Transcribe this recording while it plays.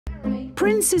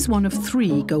Prince is one of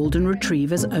 3 golden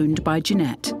retrievers owned by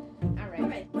Jeanette.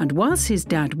 And whilst his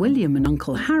dad William and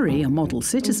Uncle Harry are model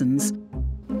citizens,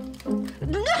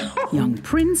 young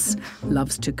Prince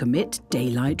loves to commit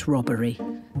daylight robbery.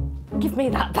 Give me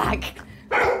that bag.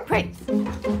 Prince.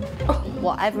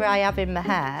 Whatever I have in my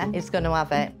hair is going to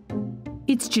have it.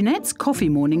 It's Jeanette's coffee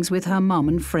mornings with her mum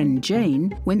and friend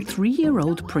Jane when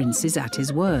 3-year-old Prince is at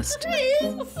his worst.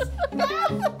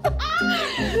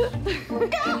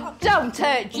 Don't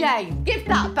hurt Jane. Give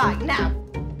that back now.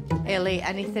 He'll eat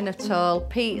anything at all.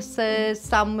 Pizzas,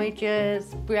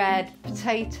 sandwiches, bread,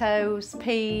 potatoes,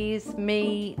 peas,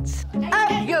 meat.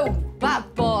 Oh, you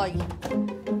bad boy.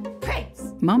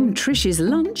 Prince. Mum Trish's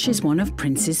lunch is one of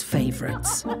Prince's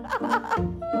favourites.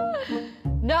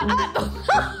 No.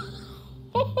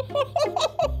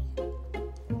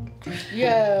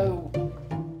 Yo.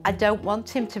 I don't want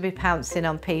him to be pouncing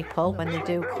on people when they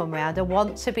do come round. I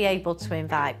want to be able to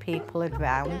invite people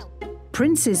around.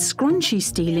 Prince's scrunchie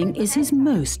stealing is his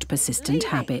most persistent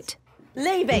habit.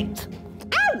 Leave it!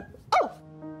 Ow! Oh!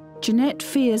 Jeanette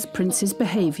fears Prince's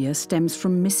behaviour stems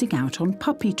from missing out on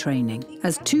puppy training,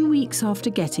 as 2 weeks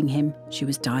after getting him, she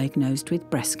was diagnosed with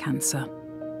breast cancer.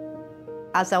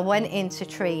 As I went into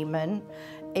treatment,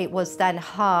 it was then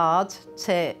hard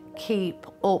to keep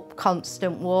up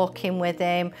constant walking with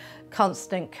him,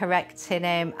 constant correcting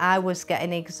him. I was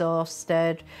getting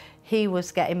exhausted. He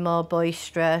was getting more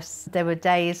boisterous. There were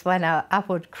days when I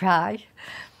would cry,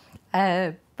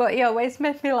 but he always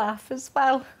made me laugh as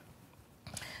well.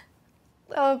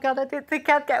 Oh God, I didn't think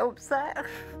I'd get upset.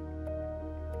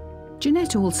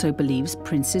 Jeanette also believes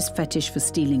Prince's fetish for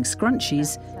stealing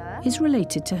scrunchies is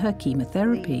related to her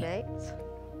chemotherapy.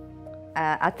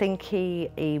 I think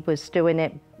he was doing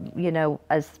it, you know,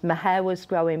 as my hair was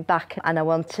growing back, and I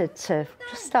wanted to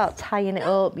just start tying it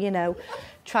up, you know,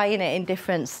 trying it in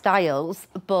different styles,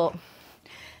 but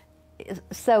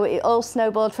so it all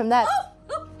snowballed from there.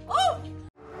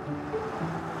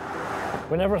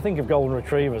 Whenever I think of golden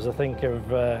retrievers, I think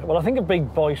of, well, I think of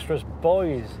big, boisterous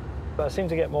boys. But I seem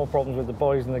to get more problems with the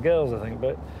boys than the girls, I think,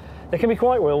 but they can be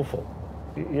quite willful.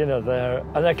 You know,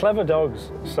 they're clever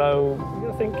dogs, so you've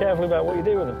got to think carefully about what you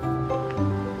do with them.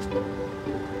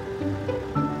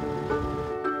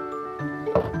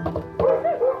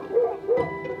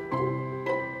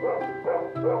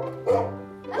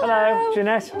 Hello,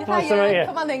 Jeanette. Nice to meet you.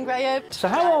 Come on in, Graeme. So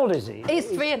how old is he? He's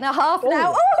 3.5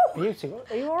 now. Oh, beautiful.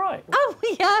 Are you all right? Oh,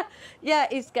 yeah. Yeah,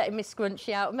 he's getting me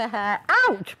scrunchy out of my hair.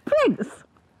 Ouch, Prince!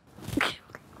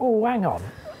 Oh, hang on.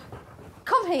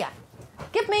 Come here.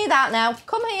 Give me that now.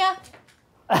 Come here.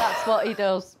 That's what he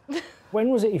does. When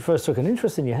was it you first took an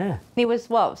interest in your hair? He was,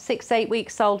 what, 6, 8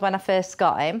 weeks old when I first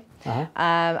got him.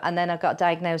 And then I got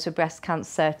diagnosed with breast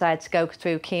cancer. I had to go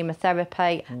through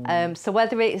chemotherapy. So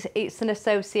whether it's an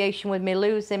association with me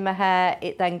losing my hair,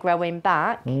 it then growing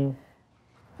back. He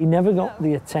never got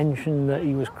the attention that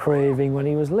he was craving when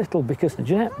he was little because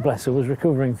Jeanette, bless her, was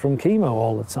recovering from chemo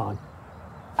all the time.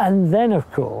 And then, of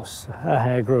course, her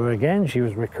hair grew again. She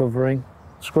was recovering.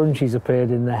 Scrunchies appeared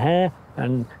in the hair,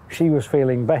 and she was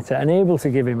feeling better and able to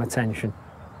give him attention.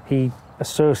 He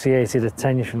associated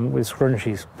attention with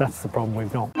scrunchies. That's the problem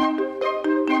we've got.